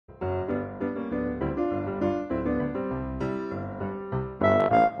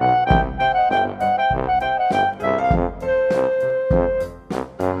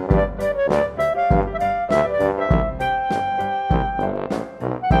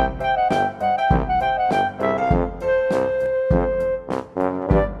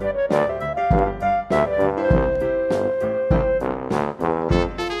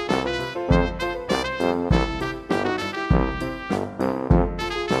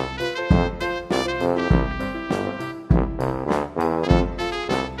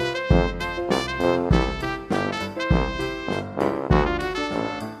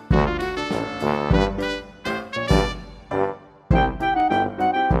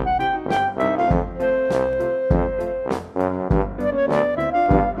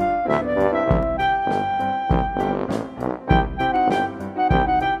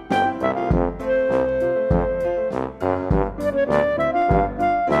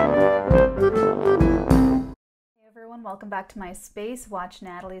Welcome back to my space. Watch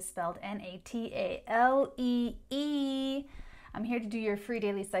Natalie, spelled Natalee. I'm here to do your free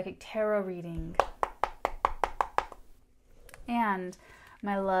daily psychic tarot reading. And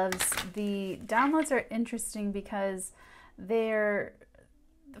my loves, the downloads are interesting because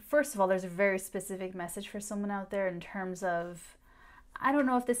first of all, there's a very specific message for someone out there in terms of, I don't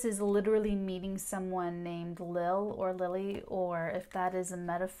know if this is literally meeting someone named Lil or Lily, or if that is a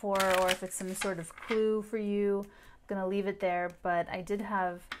metaphor, or if it's some sort of clue for you. I'm going to leave it there, but I did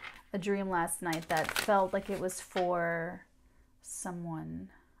have a dream last night that felt like it was for someone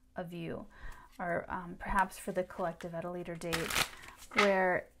of you, or perhaps for the collective at a later date,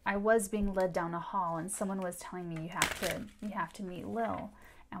 where I was being led down a hall and someone was telling me you have to meet Lil,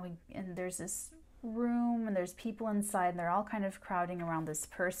 and there's this room and there's people inside and they're all kind of crowding around this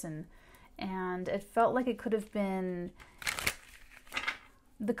person, and it felt like it could have been,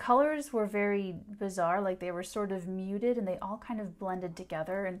 the colors were very bizarre, like they were sort of muted and they all kind of blended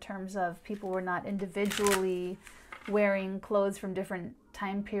together in terms of people were not individually wearing clothes from different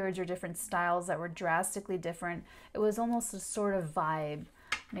time periods or different styles that were drastically different. It was almost a sort of vibe,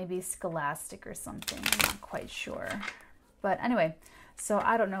 maybe scholastic or something, I'm not quite sure. But anyway, so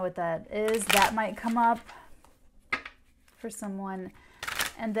I don't know what that is. That might come up for someone.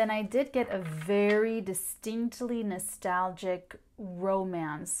 And then I did get a very distinctly nostalgic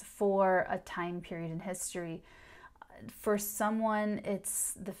romance for a time period in history. For someone,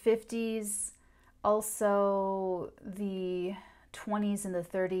 it's the 50s, also the 20s and the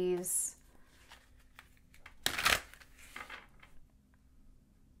 30s.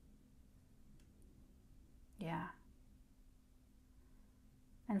 Yeah.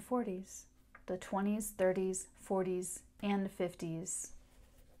 And 40s, the 20s, 30s, 40s, and 50s.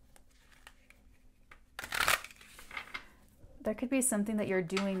 There could be something that you're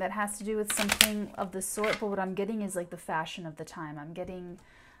doing that has to do with something of the sort, but what I'm getting is like the fashion of the time. I'm getting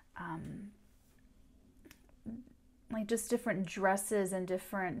like just different dresses and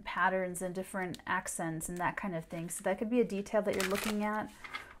different patterns and different accents and that kind of thing. So that could be a detail that you're looking at,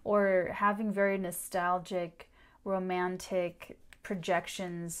 or having very nostalgic, romantic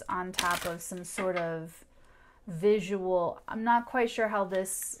projections on top of some sort of visual. I'm not quite sure how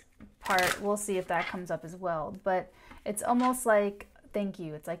this part, we'll see if that comes up as well, but it's almost like, thank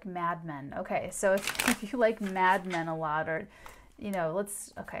you, it's like Mad Men. Okay, so if you like Mad Men a lot, or, you know,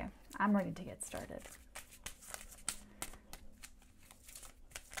 okay, I'm ready to get started.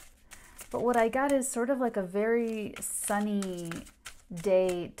 But what I got is sort of like a very sunny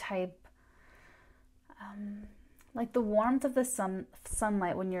day type, like the warmth of the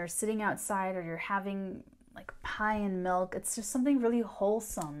sunlight when you're sitting outside or you're having like pie and milk. It's just something really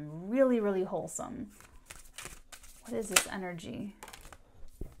wholesome, really, really wholesome. What is this energy?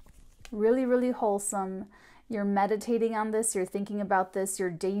 Really, really wholesome. You're meditating on this, you're thinking about this, you're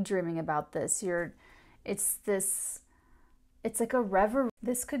daydreaming about this. It's like a reverie.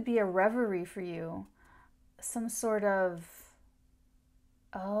 This could be a reverie for you. Some sort of,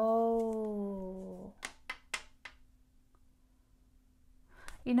 oh.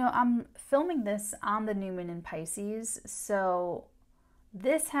 You know, I'm filming this on the new moon in Pisces, so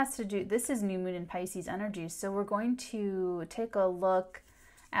this is new moon in Pisces energy. So we're going to take a look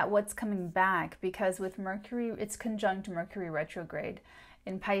at what's coming back, because with Mercury, it's conjunct Mercury retrograde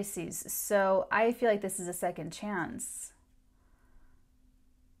in Pisces. So I feel like this is a second chance.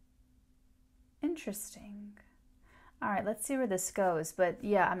 Interesting. All right, let's see where this goes. But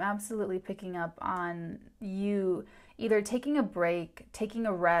yeah, I'm absolutely picking up on you either taking a break, taking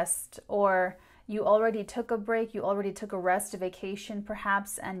a rest, or you already took a break, you already took a rest, a vacation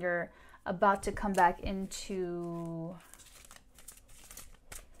perhaps, and you're about to come back into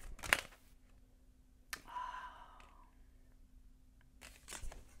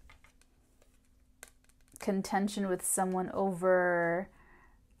contention with someone over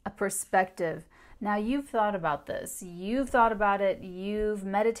a perspective. Now, you've thought about this, you've thought about it, you've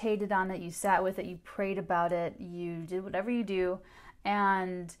meditated on it, you sat with it, you prayed about it, you did whatever you do,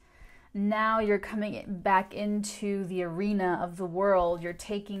 and now you're coming back into the arena of the world. You're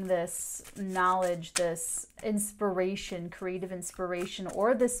taking this knowledge, this inspiration, creative inspiration,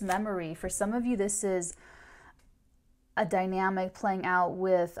 or this memory. For some of you, this is a dynamic playing out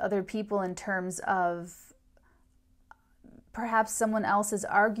with other people in terms of perhaps someone else is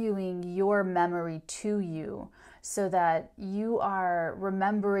arguing your memory to you so that you are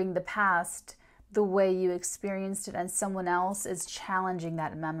remembering the past the way you experienced it, and someone else is challenging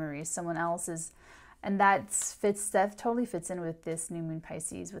that memory. Someone else is, and that totally fits in with this new moon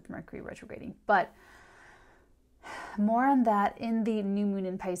Pisces with Mercury retrograding. But More on that in the New Moon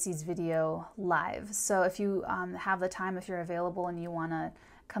in Pisces video live. So if you have the time, if you're available and you want to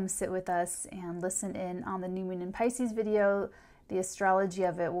come sit with us and listen in on the New Moon in Pisces video, the astrology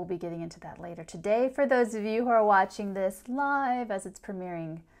of it, we'll be getting into that later today for those of you who are watching this live as it's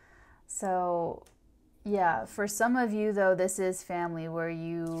premiering. So yeah, for some of you though, this is family where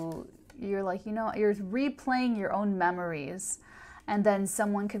you're like, you know, you're replaying your own memories, and then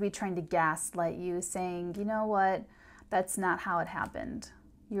someone could be trying to gaslight you, saying, you know what, that's not how it happened.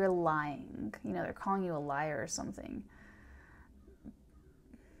 You're lying. You know, they're calling you a liar or something.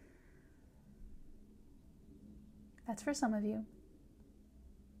 That's for some of you.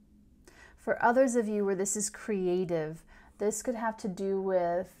 For others of you where this is creative, this could have to do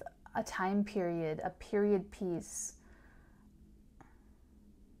with a time period, a period piece.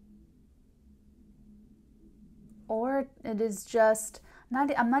 Or it is just,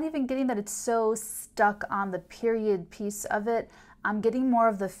 I'm not even getting that it's so stuck on the period piece of it. I'm getting more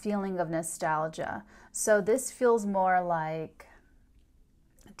of the feeling of nostalgia. So this feels more like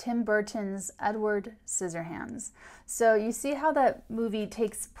Tim Burton's Edward Scissorhands. So you see how that movie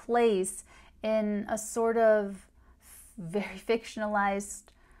takes place in a sort of very fictionalized,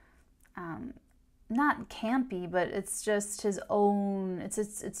 not campy, but it's just his own,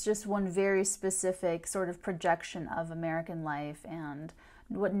 it's just one very specific sort of projection of American life and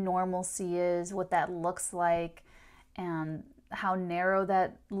what normalcy is, what that looks like, and how narrow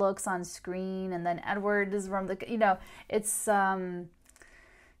that looks on screen. And then Edward is from the, you know, it's,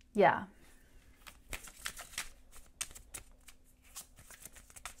 yeah.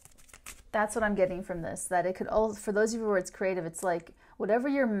 That's what I'm getting from this, that it could also, for those of you where it's creative, it's like, whatever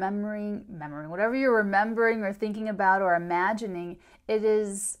you're whatever you're remembering or thinking about or imagining,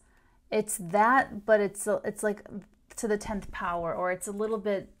 it's that, but it's like to the 10th power, or it's a little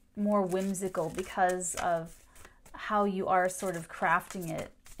bit more whimsical because of how you are sort of crafting it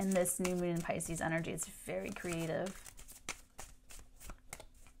in this New Moon in Pisces energy. It's very creative.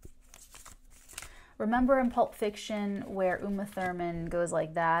 Remember in Pulp Fiction where Uma Thurman goes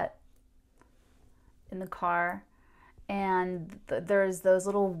like that in the car? And there's those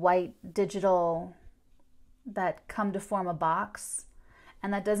little white digital that come to form a box,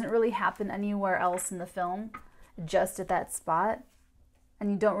 and that doesn't really happen anywhere else in the film, just at that spot,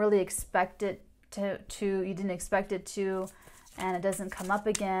 and you don't really expect it to you didn't expect it to, and it doesn't come up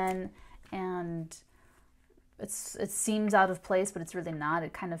again, and it seems out of place, but it's really not.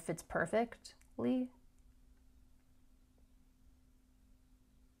 It kind of fits perfectly.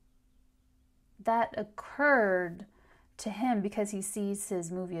 That occurred to him because he sees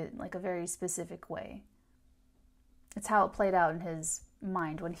his movie in like a very specific way. It's how it played out in his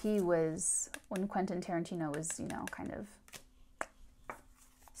mind when Quentin Tarantino was, you know, kind of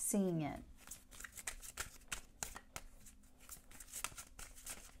seeing it.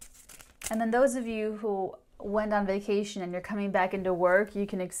 And then those of you who went on vacation and you're coming back into work, you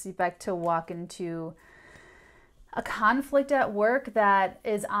can expect to walk into a conflict at work that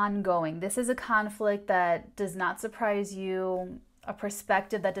is ongoing. This is a conflict that does not surprise you, a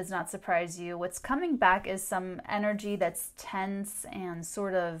perspective that does not surprise you. What's coming back is some energy that's tense and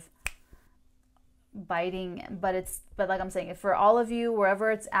sort of biting, but like I'm saying, for all of you, wherever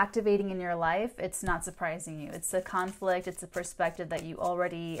it's activating in your life, it's not surprising you. It's a conflict, it's a perspective that you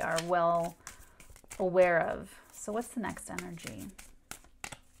already are well aware of. So what's the next energy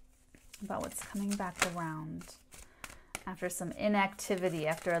about what's coming back around? After some inactivity,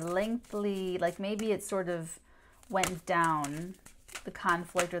 after a lengthy, like maybe it sort of went down, the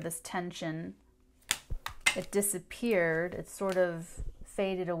conflict or this tension, it disappeared, it sort of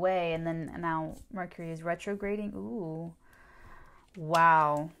faded away, and then now Mercury is retrograding. Ooh,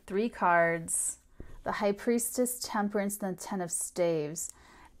 wow. 3 cards, the High Priestess, Temperance, and the 10 of Staves.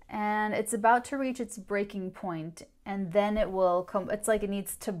 And it's about to reach its breaking point, and then it will come, it's like it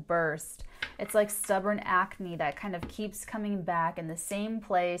needs to burst. It's like stubborn acne that kind of keeps coming back in the same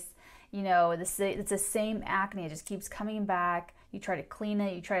place. You know, it's the same acne. It just keeps coming back. You try to clean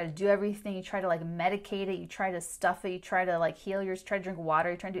it. You try to do everything. You try to like medicate it. You try to stuff it. You try to like heal yours. Try to drink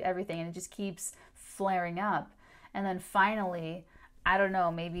water. You try to do everything, and it just keeps flaring up. And then finally, I don't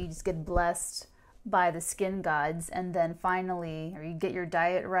know, maybe you just get blessed by the skin gods, and then finally, or you get your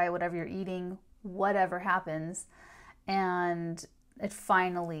diet right, whatever you're eating, whatever happens, and it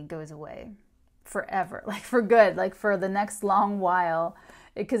finally goes away forever, like for good, like for the next long while,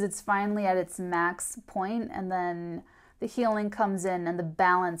 because it's finally at its max point, and then the healing comes in and the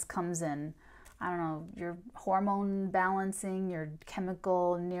balance comes in. I don't know, your hormone balancing, your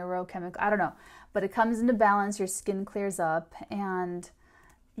chemical, neurochemical, I don't know, but it comes into balance, your skin clears up, and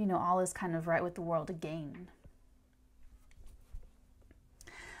you know, all is kind of right with the world again.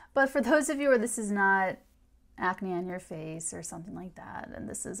 But for those of you where this is not acne on your face or something like that, and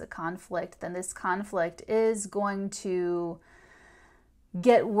this is a conflict, then this conflict is going to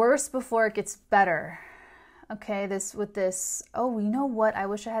get worse before it gets better. Okay, oh, you know what? I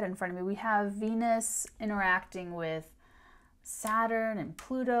wish I had it in front of me. We have Venus interacting with Saturn and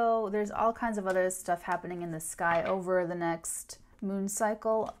Pluto. There's all kinds of other stuff happening in the sky over the next moon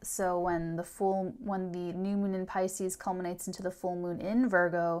cycle. So when the new moon in Pisces culminates into the full moon in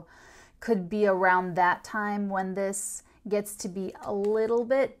Virgo, could be around that time when this gets to be a little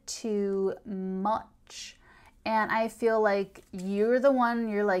bit too much. And I feel like you're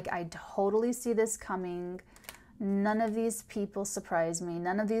like, I totally see this coming. None of these people surprise me.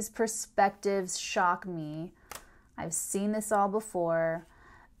 None of these perspectives shock me. I've seen this all before.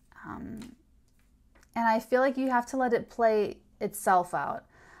 And I feel like you have to let it play itself out.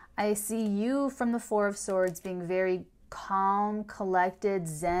 I see you from the Four of Swords being very calm, collected,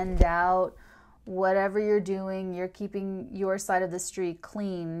 zenned out. Whatever you're doing, you're keeping your side of the street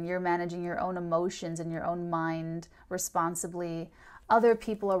clean. You're managing your own emotions and your own mind responsibly. Other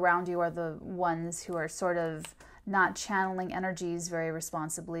people around you are the ones who are sort of not channeling energies very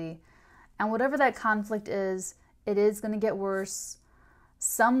responsibly. And whatever that conflict is, it is going to get worse.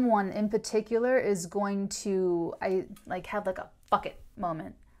 Someone in particular is going to have like a fuck it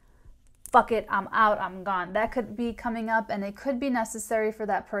moment. Fuck it, I'm out, I'm gone. That could be coming up, and it could be necessary for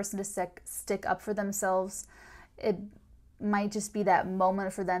that person to stick up for themselves. It might just be that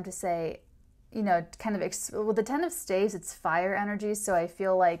moment for them to say, you know, kind of, with the Ten of Staves, it's fire energy, so I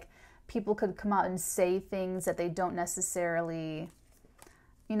feel like people could come out and say things that they don't necessarily,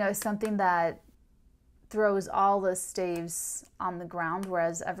 you know, something that throws all the staves on the ground,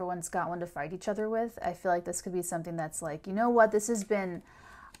 whereas everyone's got one to fight each other with. I feel like this could be something that's like, you know what, this has been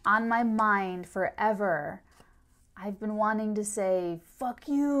on my mind forever. I've been wanting to say, fuck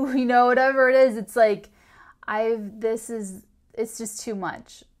you, you know, whatever it is. It's like, it's just too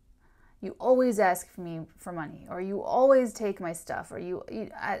much. You always ask me for money, or you always take my stuff, or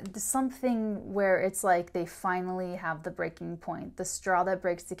something where it's like they finally have the breaking point, the straw that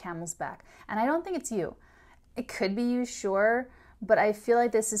breaks the camel's back. And I don't think it's you. It could be you, sure, but I feel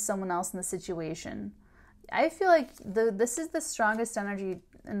like this is someone else in the situation. I feel like this is the strongest energy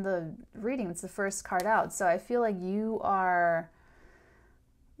in the reading. It's the first card out. So I feel like you're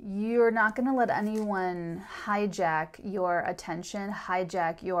not going to let anyone hijack your attention,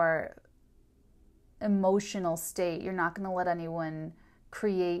 hijack your emotional state. You're not going to let anyone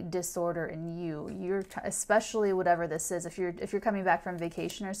create disorder in you. Especially whatever this is. If you're coming back from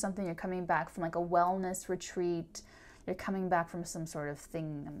vacation or something, you're coming back from like a wellness retreat, you're coming back from some sort of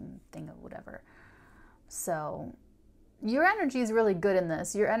thing of whatever. So your energy is really good in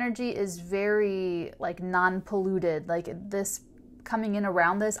this. Your energy is very like non-polluted. Like this coming in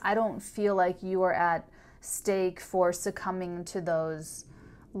around this, I don't feel like you are at stake for succumbing to those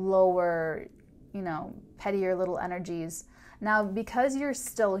lower, you know, pettier little energies. Now, because you're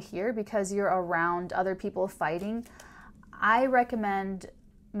still here, because you're around other people fighting, I recommend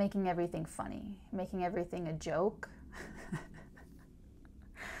making everything funny, making everything a joke.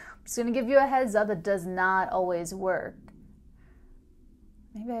 I'm just going to give you a heads up, that does not always work.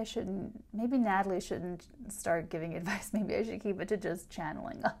 Maybe Natalie shouldn't start giving advice. Maybe I should keep it to just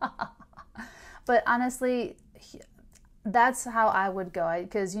channeling. But honestly, that's how I would go.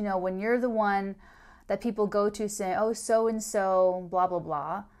 Because, you know, when you're the one that people go to saying, oh, so-and-so, blah, blah,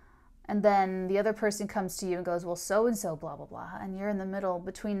 blah, and then the other person comes to you and goes, well, so-and-so, blah, blah, blah, and you're in the middle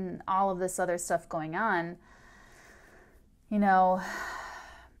between all of this other stuff going on, you know,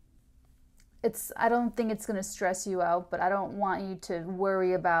 I don't think it's going to stress you out, but I don't want you to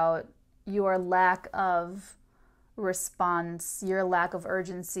worry about your lack of response, your lack of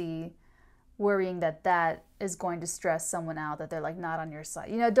urgency, worrying that is going to stress someone out, that they're like not on your side.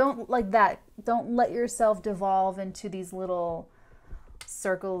 You know, don't let yourself devolve into these little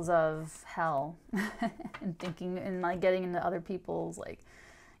circles of hell and thinking and like getting into other people's, like,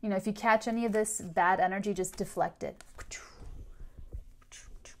 you know, if you catch any of this bad energy, just deflect it.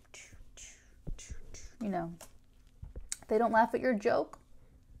 You know, they don't laugh at your joke.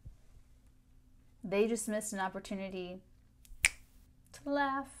 They just missed an opportunity to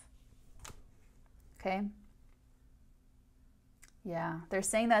laugh. Okay? Yeah, they're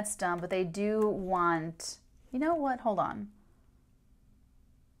saying that's dumb, but they do want... You know what? Hold on.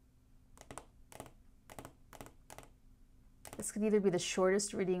 This could either be the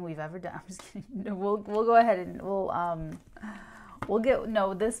shortest reading we've ever done. I'm just kidding. We'll go ahead and we'll get...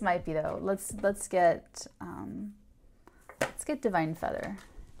 No, this might be, though. Let's get Divine Feather.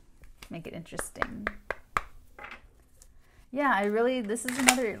 Make it interesting. Yeah, this is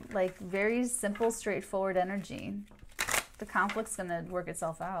another like very simple, straightforward energy. The conflict's gonna work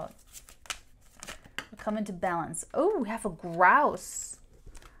itself out. We'll come into balance. Oh, we have a grouse.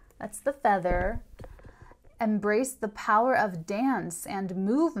 That's the feather. Embrace the power of dance and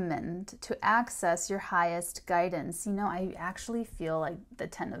movement to access your highest guidance. You know, I actually feel like the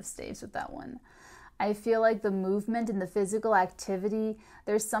 10 of staves with that one. I feel like the movement and the physical activity,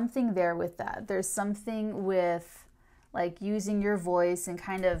 there's something there with that. There's something with like using your voice and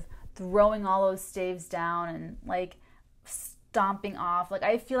kind of throwing all those staves down and like stomping off. Like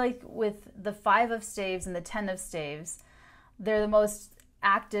I feel like with the 5 of staves and the 10 of staves, they're the most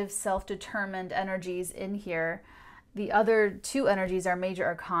active, self-determined energies in here. The other 2 energies are major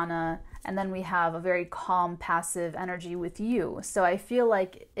arcana, and then we have a very calm, passive energy with you. So I feel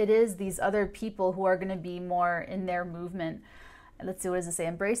like it is these other people who are going to be more in their movement. Let's see, what does it say?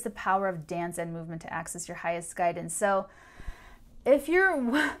 Embrace the power of dance and movement to access your highest guidance. So if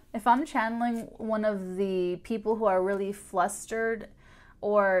I'm channeling one of the people who are really flustered,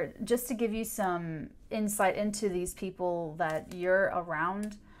 or just to give you some insight into these people that you're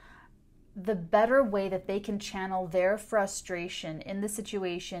around, the better way that they can channel their frustration in the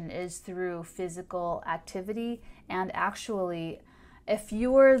situation is through physical activity. And actually, if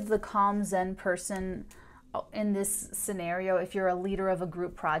you're the calm Zen person in this scenario, if you're a leader of a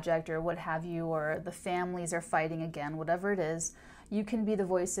group project or what have you, or the families are fighting again, whatever it is, you can be the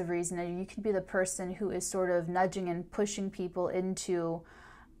voice of reason, and you can be the person who is sort of nudging and pushing people into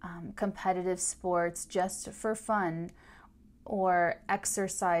competitive sports just for fun, or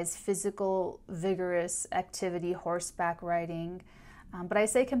exercise, physical, vigorous activity, horseback riding. But I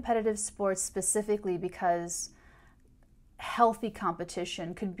say competitive sports specifically because healthy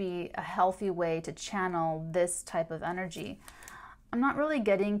competition could be a healthy way to channel this type of energy. I'm not really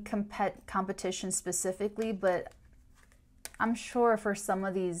getting competition specifically, but I'm sure for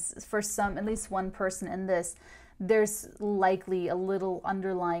at least one person in this, there's likely a little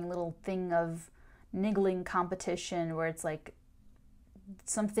underlying little thing of niggling competition where it's like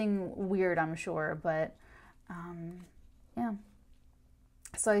something weird, I'm sure. But yeah.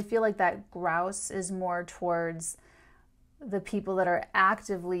 So I feel like that grouse is more towards the people that are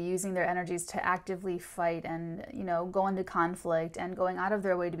actively using their energies to actively fight and, you know, go into conflict and going out of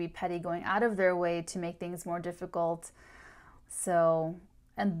their way to be petty, going out of their way to make things more difficult. So,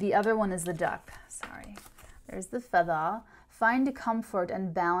 and the other one is the duck. Sorry. There's the feather. Find comfort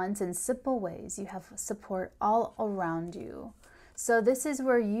and balance in simple ways. You have support all around you. So this is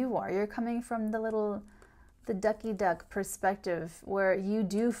where you are. You're coming from the ducky duck perspective, where you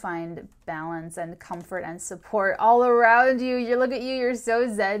do find balance and comfort and support all around you. You look at you, you're so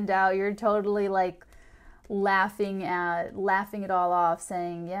zenned out. You're totally like laughing it all off,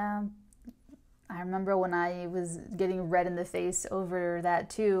 saying, yeah, I remember when I was getting red in the face over that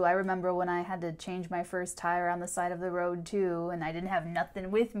too. I remember when I had to change my first tire on the side of the road too, and I didn't have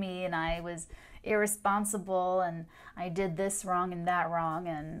nothing with me, and I was irresponsible, and I did this wrong and that wrong,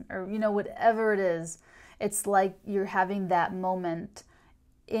 and, or, you know, whatever it is. It's like you're having that moment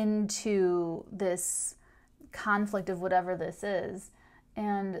into this conflict of whatever this is.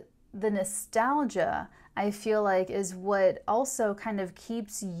 And the nostalgia, I feel like, is what also kind of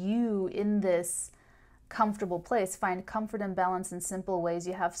keeps you in this comfortable place. Find comfort and balance in simple ways.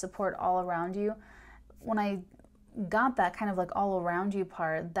 You have support all around you. When I got that kind of like all around you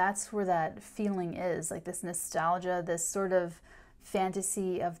part, that's where that feeling is, like this nostalgia, this sort of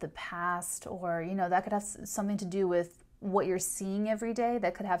fantasy of the past, or, you know, that could have something to do with what you're seeing every day.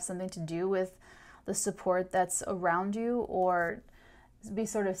 That could have something to do with the support that's around you, or be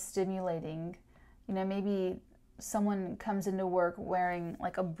sort of stimulating. You know, maybe someone comes into work wearing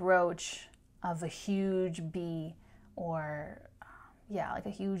like a brooch of a huge bee, or yeah, like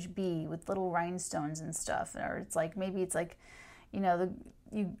a huge bee with little rhinestones and stuff. Or it's like, maybe it's like, you know,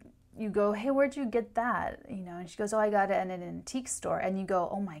 you go, hey, where'd you get that? You know, and she goes, oh, I got it at an antique store. And you go,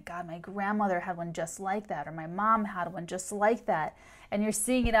 oh my God, my grandmother had one just like that, or my mom had one just like that. And you're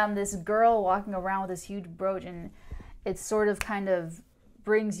seeing it on this girl walking around with this huge brooch, and it sort of kind of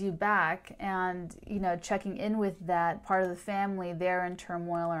brings you back, and, you know, checking in with that part of the family. They're in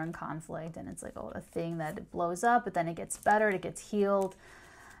turmoil or in conflict, and it's like, oh, a thing that it blows up, but then it gets better, it gets healed,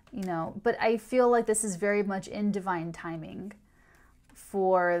 you know. But I feel like this is very much in divine timing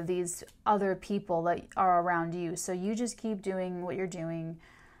for these other people that are around you. So you just keep doing what you're doing.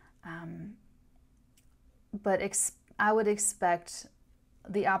 But I would expect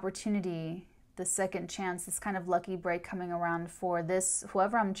the opportunity, the second chance, this kind of lucky break coming around for this,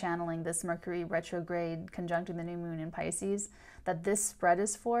 whoever I'm channeling, this Mercury retrograde conjuncting the new moon in Pisces, that this spread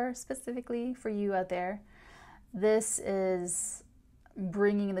is for, specifically for you out there. This is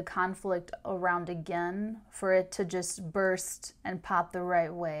bringing the conflict around again for it to just burst and pop the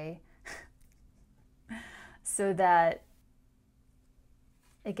right way so that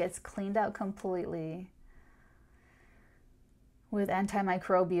it gets cleaned out completely with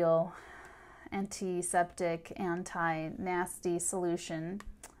antimicrobial, antiseptic, anti-nasty solution,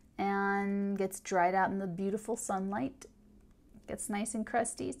 and gets dried out in the beautiful sunlight. Gets nice and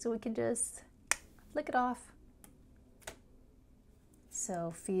crusty so we can just flick it off.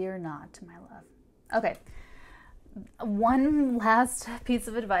 So fear not, my love. Okay, one last piece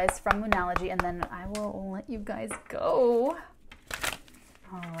of advice from Moonology, and then I will let you guys go.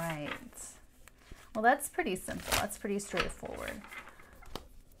 All right. Well, that's pretty simple. That's pretty straightforward.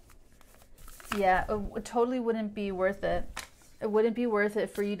 Yeah, it totally wouldn't be worth it. It wouldn't be worth it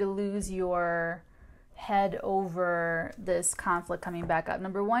for you to lose your head over this conflict coming back up.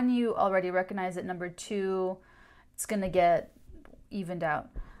 Number one, you already recognize it. Number two, it's going to get evened out.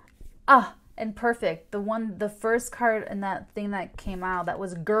 And perfect. The first card in that thing that came out that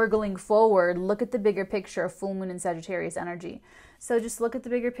was gurgling forward, look at the bigger picture of full moon and Sagittarius energy. So just look at the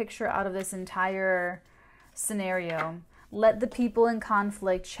bigger picture out of this entire scenario. Let the people in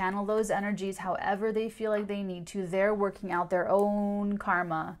conflict channel those energies however they feel like they need to. They're working out their own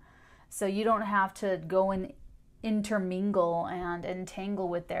karma. So you don't have to go and intermingle and entangle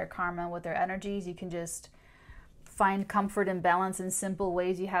with their karma, with their energies. You can just find comfort and balance in simple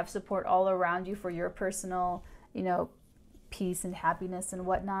ways. You have support all around you for your personal, peace and happiness and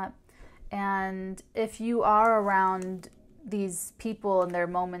whatnot. And if you are around these people in their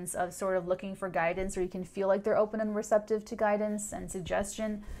moments of sort of looking for guidance, or you can feel like they're open and receptive to guidance and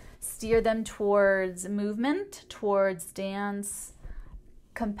suggestion, steer them towards movement, towards dance,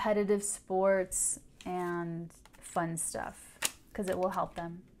 competitive sports, and fun stuff, because it will help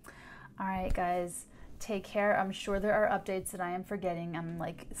them. All right, guys, take care. I'm sure there are updates that I am forgetting. I'm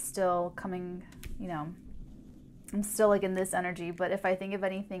still coming, I'm still in this energy, but if I think of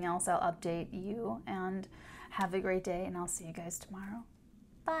anything else, I'll update you. And have a great day, and I'll see you guys tomorrow.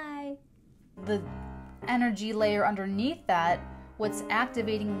 Bye. The energy layer underneath that, what's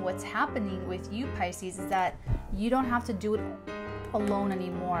activating what's happening with you, Pisces, is that you don't have to do it alone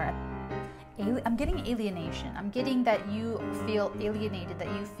anymore. I'm getting alienation. I'm getting that you feel alienated, that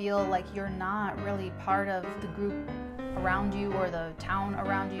you feel like you're not really part of the group around you or the town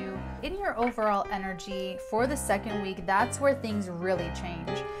around you. In your overall energy for the second week, that's where things really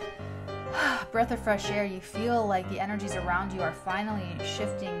change. Breath of fresh air, you feel like the energies around you are finally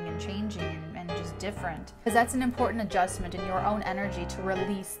shifting and changing and just different. Because that's an important adjustment in your own energy, to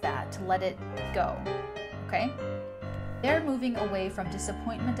release that, to let it go, okay? They're moving away from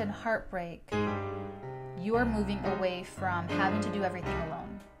disappointment and heartbreak. You're moving away from having to do everything alone.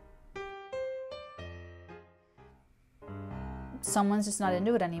 Someone's just not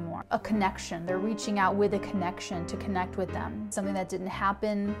into it anymore. A connection. They're reaching out with a connection to connect with them. Something that didn't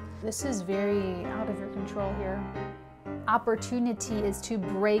happen. This is very out of your control here. Opportunity is to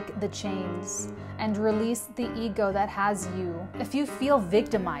break the chains and release the ego that has you. If you feel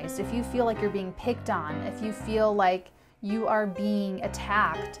victimized, if you feel like you're being picked on, if you feel like you are being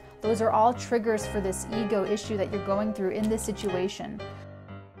attacked, those are all triggers for this ego issue that you're going through in this situation.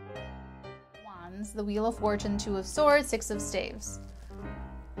 The Wheel of Fortune, Two of Swords, Six of Staves.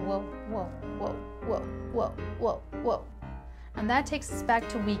 Whoa, whoa, whoa, whoa, whoa, whoa, whoa. And that takes us back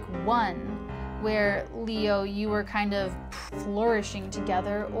to week 1, where, Leo, you were kind of flourishing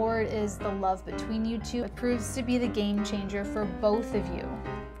together, or it is the love between you two. It proves to be the game changer for both of you.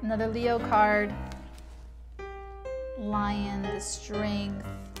 Another Leo card. Lion, the strength,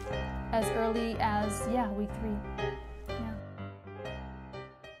 as early as, week 3.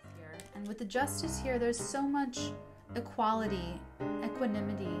 With the Justice here, there's so much equality,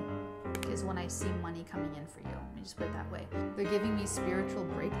 equanimity is when I see money coming in for you. Let me just put it that way. They're giving me spiritual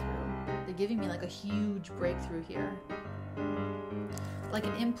breakthrough. They're giving me a huge breakthrough here. Like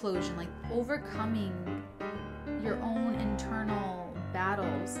an implosion, like overcoming your own internal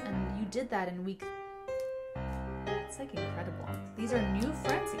battles. And you did that in week. It's incredible. These are new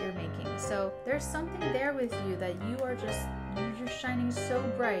friends that you're making. So there's something there with you that you're shining so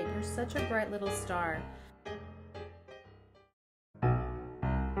bright. You're such a bright little star.